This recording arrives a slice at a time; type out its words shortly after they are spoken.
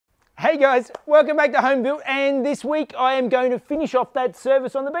Hey guys, welcome back to Home Built, and this week I am going to finish off that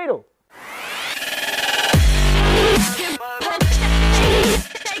service on the Beetle.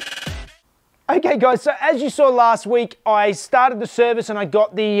 Okay guys, so as you saw last week, I started the service and I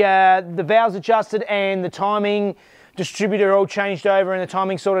got the valves adjusted and the timing distributor all changed over and the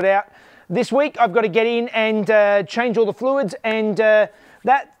timing sorted out. This week I've got to get in and change all the fluids, and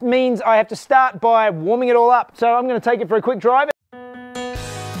that means I have to start by warming it all up. So I'm going to take it for a quick drive.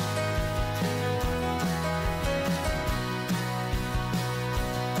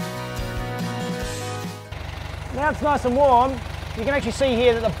 Now it's nice and warm. You can actually see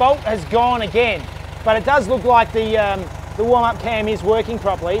here that the bolt has gone again, but it does look like the warm-up cam is working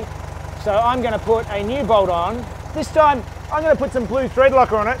properly. So I'm going to put a new bolt on. This time I'm going to put some blue thread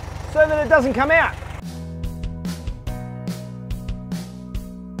locker on it so that it doesn't come out.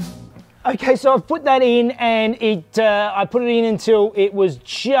 Okay, so I've put that in, and I put it in until it was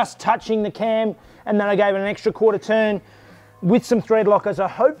just touching the cam, and then I gave it an extra quarter turn with some thread locker. So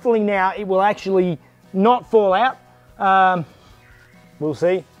hopefully now it will actually not fall out. We'll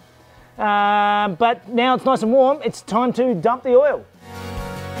see. But now it's nice and warm, it's time to dump the oil.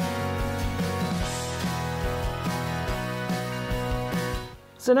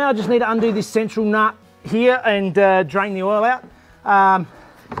 So now I just need to undo this central nut here and drain the oil out.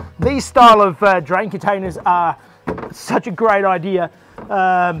 These style of drain containers are such a great idea.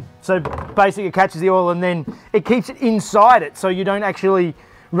 So basically it catches the oil and then it keeps it inside it, so you don't actually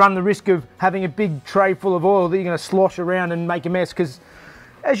run the risk of having a big tray full of oil that you're going to slosh around and make a mess, because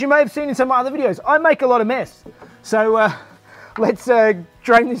as you may have seen in some other videos, I make a lot of mess. So let's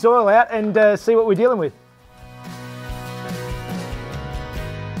drain this oil out and see what we're dealing with.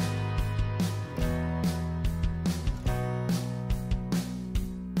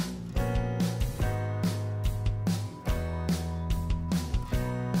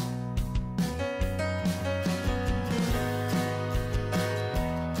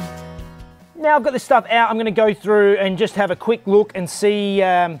 Now I've got this stuff out, I'm going to go through and just have a quick look and see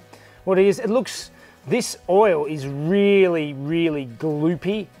what it is. This oil is really, really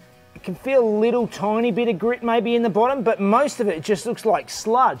gloopy. You can feel a little tiny bit of grit maybe in the bottom, but most of it just looks like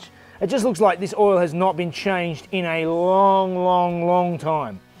sludge. It just looks like this oil has not been changed in a long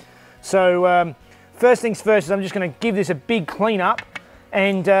time. So first things first is I'm just going to give this a big clean up,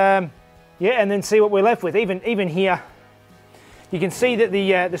 and yeah, and then see what we're left with. Even here, you can see that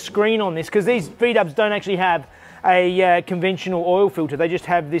the screen on this, because these V-dubs don't actually have a conventional oil filter, they just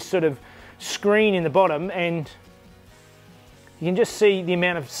have this sort of screen in the bottom, and you can just see the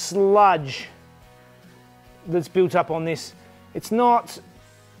amount of sludge that's built up on this. It's not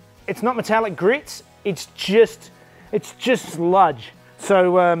metallic grits, it's just sludge.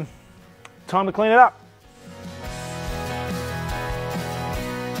 So time to clean it up.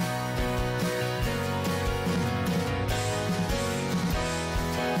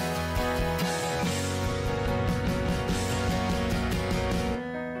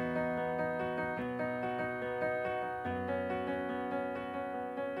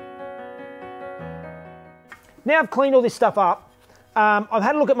 Now I've cleaned all this stuff up, I've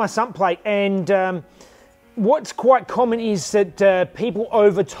had a look at my sump plate, and what's quite common is that people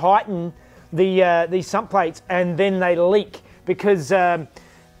over tighten these sump plates and then they leak, because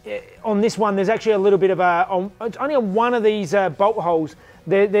on this one there's actually a little bit of it's only on one of these bolt holes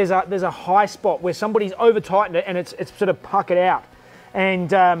there's a high spot where somebody's over tightened it and it's sort of puckered out,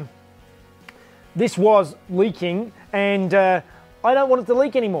 and this was leaking, and I don't want it to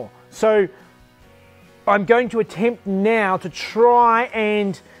leak anymore. So I'm going to attempt now to try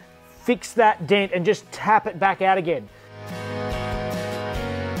and fix that dent and just tap it back out again.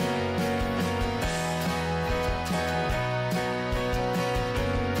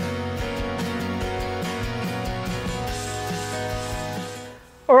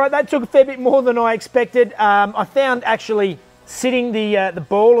 All right, that took a fair bit more than I expected. I found actually sitting the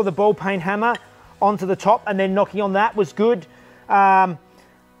ball or the ball peen hammer onto the top and then knocking on that was good.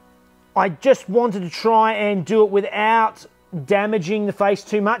 I just wanted to try and do it without damaging the face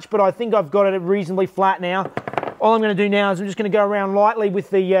too much, but I think I've got it reasonably flat now. All I'm going to do now is I'm just going to go around lightly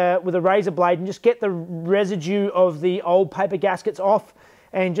with a razor blade and just get the residue of the old paper gaskets off,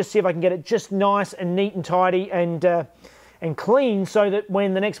 and just see if I can get it just nice and neat and tidy and clean, so that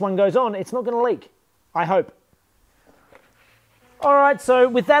when the next one goes on, it's not going to leak, I hope. All right, so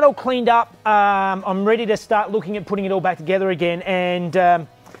with that all cleaned up, I'm ready to start looking at putting it all back together again, and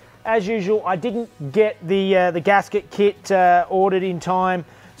as usual, I didn't get the gasket kit ordered in time,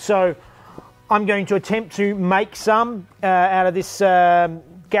 so I'm going to attempt to make some out of this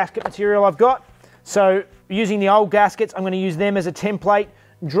gasket material I've got. So using the old gaskets, I'm going to use them as a template,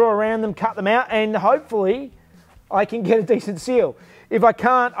 draw around them, cut them out, and hopefully I can get a decent seal. If I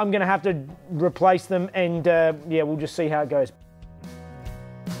can't, I'm gonna have to replace them, and yeah, we'll just see how it goes.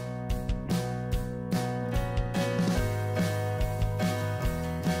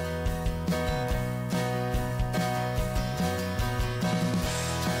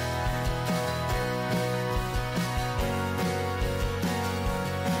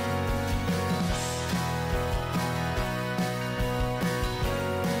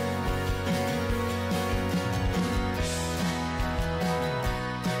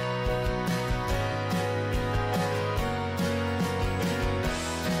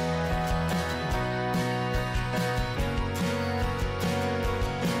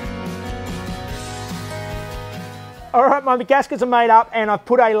 All right, my gaskets are made up, and I've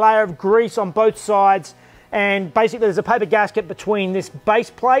put a layer of grease on both sides, and basically there's a paper gasket between this base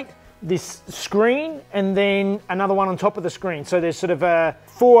plate, this screen, and then another one on top of the screen. So there's sort of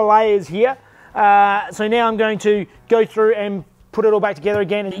 4 layers here. So now I'm going to go through and put it all back together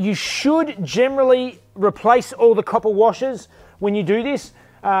again. And you should generally replace all the copper washers when you do this.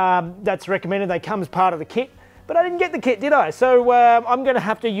 That's recommended. They come as part of the kit. But I didn't get the kit, did I? So I'm going to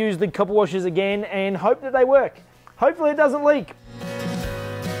have to use the copper washers again and hope that they work. Hopefully it doesn't leak.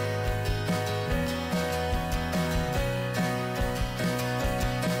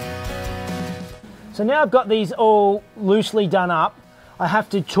 So now I've got these all loosely done up, I have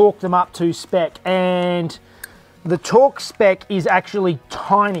to torque them up to spec, and the torque spec is actually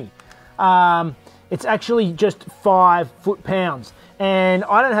tiny. It's actually just 5 foot-pounds, and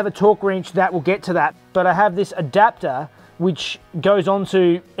I don't have a torque wrench that will get to that, but I have this adapter which goes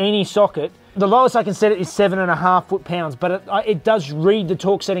onto any socket. The lowest I can set it is 7.5 foot-pounds, but it does read the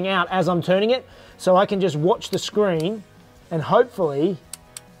torque setting out as I'm turning it, so I can just watch the screen and hopefully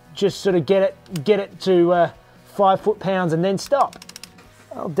just sort of get it to 5 foot-pounds and then stop.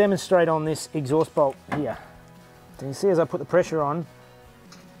 I'll demonstrate on this exhaust bolt here. So you see as I put the pressure on,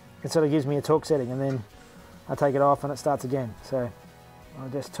 it sort of gives me a torque setting, and then I take it off and it starts again. So I'll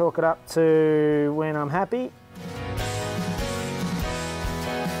just torque it up to when I'm happy.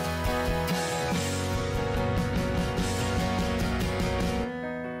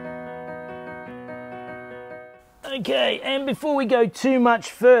 Okay, and before we go too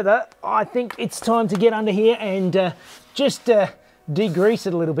much further, I think it's time to get under here and just degrease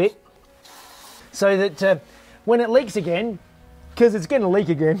it a little bit, so that when it leaks again, because it's going to leak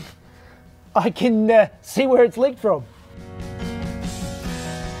again, I can see where it's leaked from.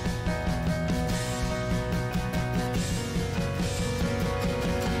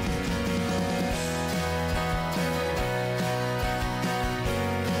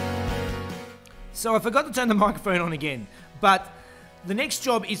 So I forgot to turn the microphone on again, but the next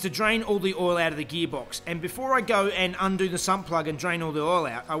job is to drain all the oil out of the gearbox. And before I go and undo the sump plug and drain all the oil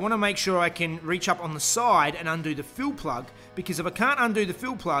out, I want to make sure I can reach up on the side and undo the fill plug, because if I can't undo the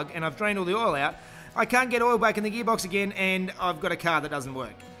fill plug and I've drained all the oil out, I can't get oil back in the gearbox again, and I've got a car that doesn't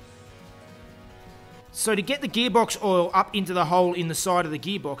work. So to get the gearbox oil up into the hole in the side of the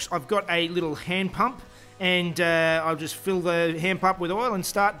gearbox, I've got a little hand pump, and I'll just fill the hand pump with oil and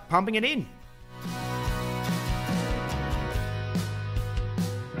start pumping it in.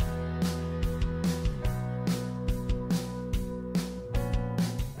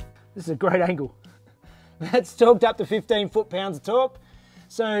 This is a great angle. That's torqued up to 15 foot-pounds of torque.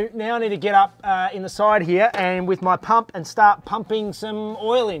 So now I need to get up in the side here and with my pump and start pumping some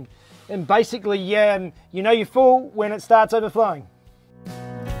oil in. And basically, you know you're full when it starts overflowing.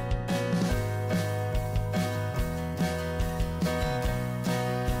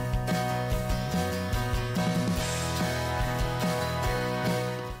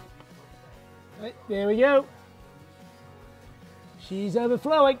 Right, there we go. She's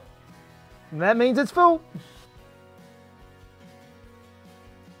overflowing. And that means it's full.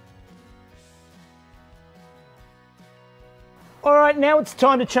 All right, now it's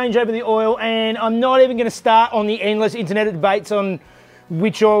time to change over the oil, and I'm not even going to start on the endless internet debates on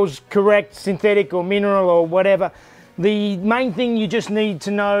which oil's correct, synthetic or mineral or whatever. The main thing you just need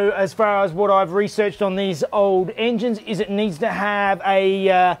to know, as far as what I've researched on these old engines, is it needs to have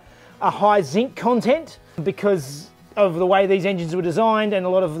a high zinc content, because of the way these engines were designed, and a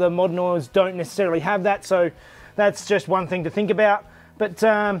lot of the modern oils don't necessarily have that, so that's just one thing to think about. But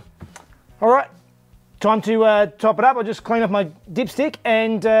all right, time to top it up. I'll just clean off my dipstick,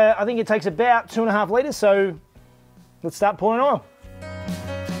 and I think it takes about 2.5 litres, so let's start pouring oil.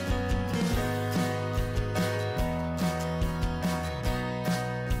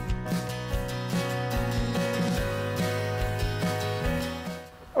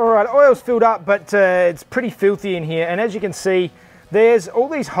 All right, oil's filled up, but it's pretty filthy in here, and as you can see, there's all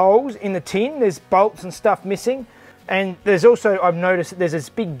these holes in the tin, there's bolts and stuff missing, and there's also, I've noticed that there's this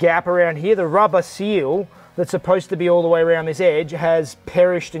big gap around here. The rubber seal that's supposed to be all the way around this edge has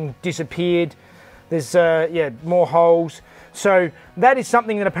perished and disappeared. There's yeah, more holes. So that is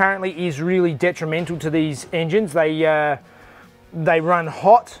something that apparently is really detrimental to these engines. They run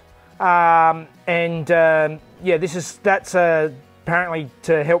hot, yeah, that's apparently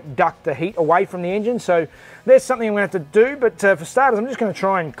to help duct the heat away from the engine. So there's something I'm going to have to do, but for starters, I'm just going to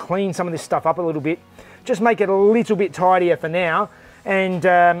try and clean some of this stuff up a little bit, just make it a little bit tidier for now, and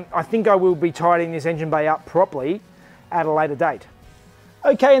I think I will be tidying this engine bay up properly at a later date.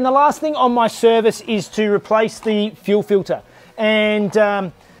 Okay, and the last thing on my service is to replace the fuel filter, and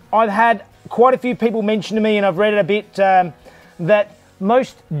I've had quite a few people mention to me, and I've read it a bit, that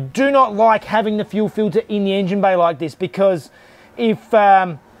most do not like having the fuel filter in the engine bay like this, because if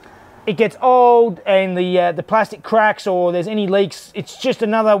it gets old and the plastic cracks or there's any leaks, it's just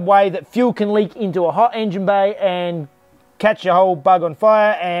another way that fuel can leak into a hot engine bay and catch your whole bug on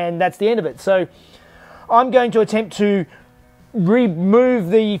fire, and that's the end of it. So I'm going to attempt to remove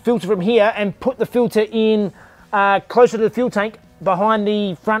the filter from here and put the filter in closer to the fuel tank behind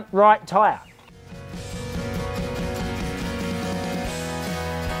the front right tyre.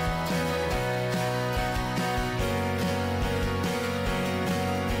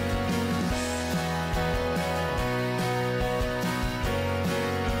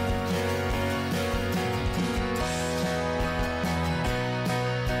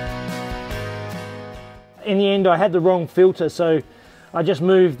 In the end, I had the wrong filter, so I just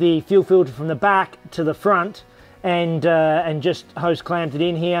moved the fuel filter from the back to the front and just hose clamped it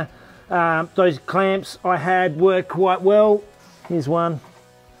in here. Those clamps I had work quite well. Here's one.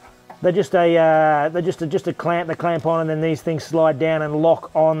 They're just a clamp. They clamp on, and then these things slide down and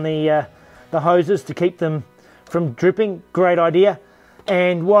lock on the hoses to keep them from dripping. Great idea.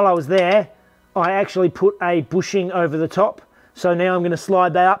 And while I was there, I actually put a bushing over the top. So now I'm going to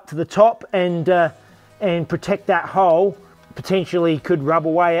slide that up to the top and protect that hole. Potentially could rub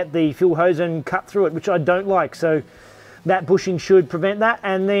away at the fuel hose and cut through it, which I don't like. So that bushing should prevent that,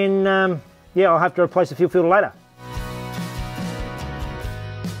 and then yeah, I'll have to replace the fuel filter later.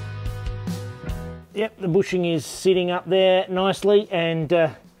 Yep, the bushing is sitting up there nicely, and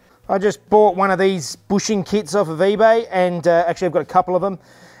I just bought one of these bushing kits off of eBay, and actually I've got a couple of them,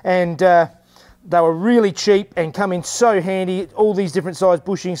 and they were really cheap and come in so handy, all these different size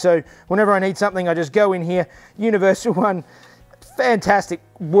bushings. So whenever I need something, I just go in here. Universal one, fantastic,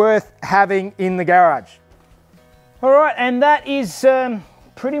 worth having in the garage. All right, and that is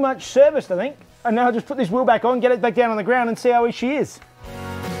pretty much serviced, I think. And now I'll just put this wheel back on, get it back down on the ground, and see how she is.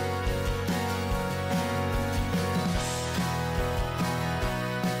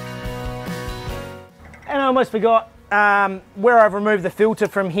 And I almost forgot, where I've removed the filter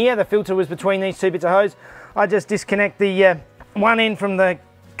from here, the filter was between these two bits of hose. I just disconnect the one end from the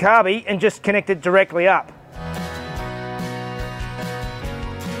carby and just connect it directly up.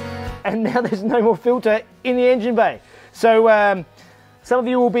 And now there's no more filter in the engine bay. So some of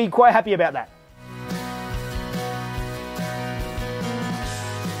you will be quite happy about that.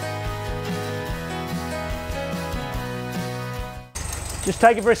 Just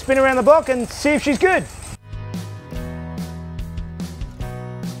take it for a spin around the block and see if she's good.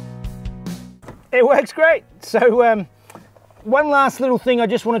 It works great. So one last little thing I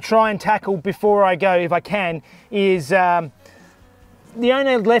just want to try and tackle before I go, if I can, is the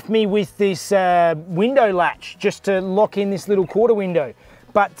owner left me with this window latch just to lock in this little quarter window.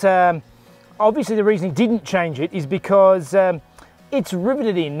 But obviously the reason he didn't change it is because it's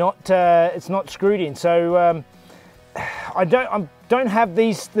riveted in, it's not screwed in. So I don't have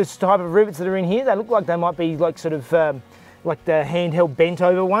this type of rivets that are in here. They look like they might be like sort of like the handheld bent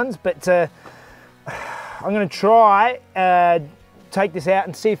over ones, but I'm going to try take this out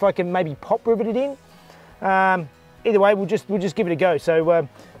and see if I can maybe pop rivet it in. Either way, we'll just give it a go. So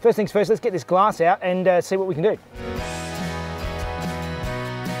first things first, let's get this glass out and see what we can do.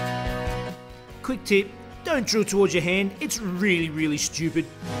 Quick tip, don't drill towards your hand. It's really stupid.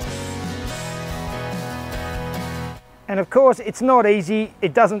 And of course, it's not easy.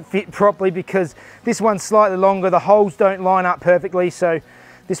 It doesn't fit properly because this one's slightly longer. The holes don't line up perfectly. So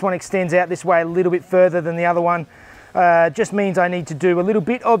this one extends out this way a little bit further than the other one. Just means I need to do a little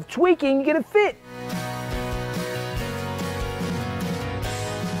bit of tweaking to get it fit.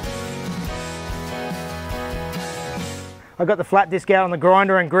 I got the flat disc out on the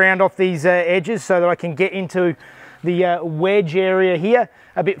grinder and ground off these edges so that I can get into the wedge area here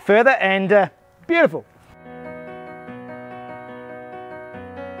a bit further, and beautiful.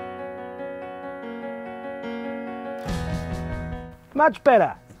 Much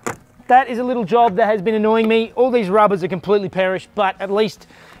better. That is a little job that has been annoying me. All these rubbers are completely perished, but at least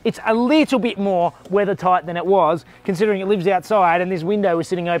it's a little bit more weather tight than it was, considering it lives outside and this window was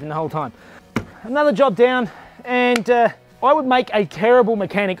sitting open the whole time. Another job down, and I would make a terrible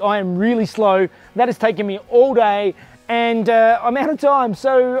mechanic. I am really slow. That has taken me all day, and I'm out of time.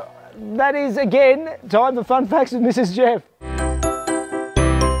 So that is, again, time for Fun Facts with Mrs. Jeff.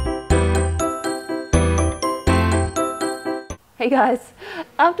 Hey guys,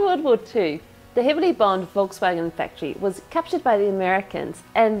 after World War II, the heavily bombed Volkswagen factory was captured by the Americans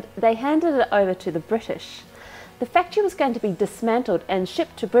and they handed it over to the British. The factory was going to be dismantled and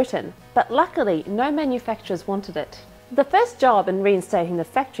shipped to Britain, but luckily no manufacturers wanted it. The first job in reinstating the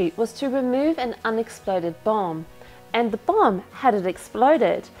factory was to remove an unexploded bomb, and the bomb, had it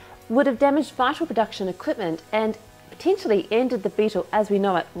exploded, would have damaged vital production equipment and potentially ended the Beetle as we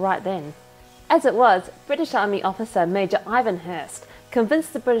know it right then. As it was, British Army officer Major Ivan Hurst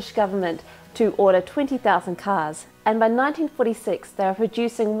convinced the British government to order 20,000 cars, and by 1946 they were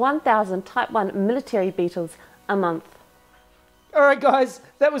producing 1,000 Type 1 military Beetles a month. Alright guys,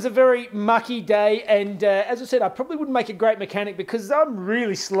 that was a very mucky day, and as I said, I probably wouldn't make a great mechanic because I'm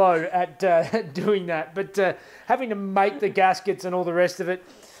really slow at doing that, but having to make the gaskets and all the rest of it,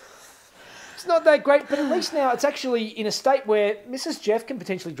 it's not that great, but at least now it's actually in a state where Mrs. Jeff can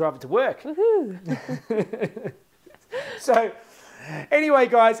potentially drive it to work. Woohoo! So, anyway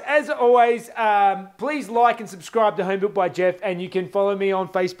guys, as always, please like and subscribe to Home Built by Jeff, and you can follow me on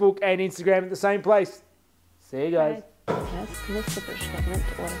Facebook and Instagram at the same place. See you guys. Yes, convinced the British government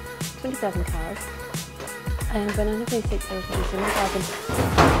to order 20,000 cars, and by 1946 there was 1,000.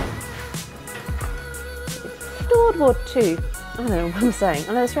 World War II. I don't know what I'm saying.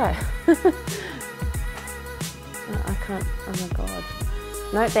 I know that's right. I can't. Oh my god.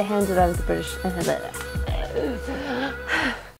 No, they handed over the British.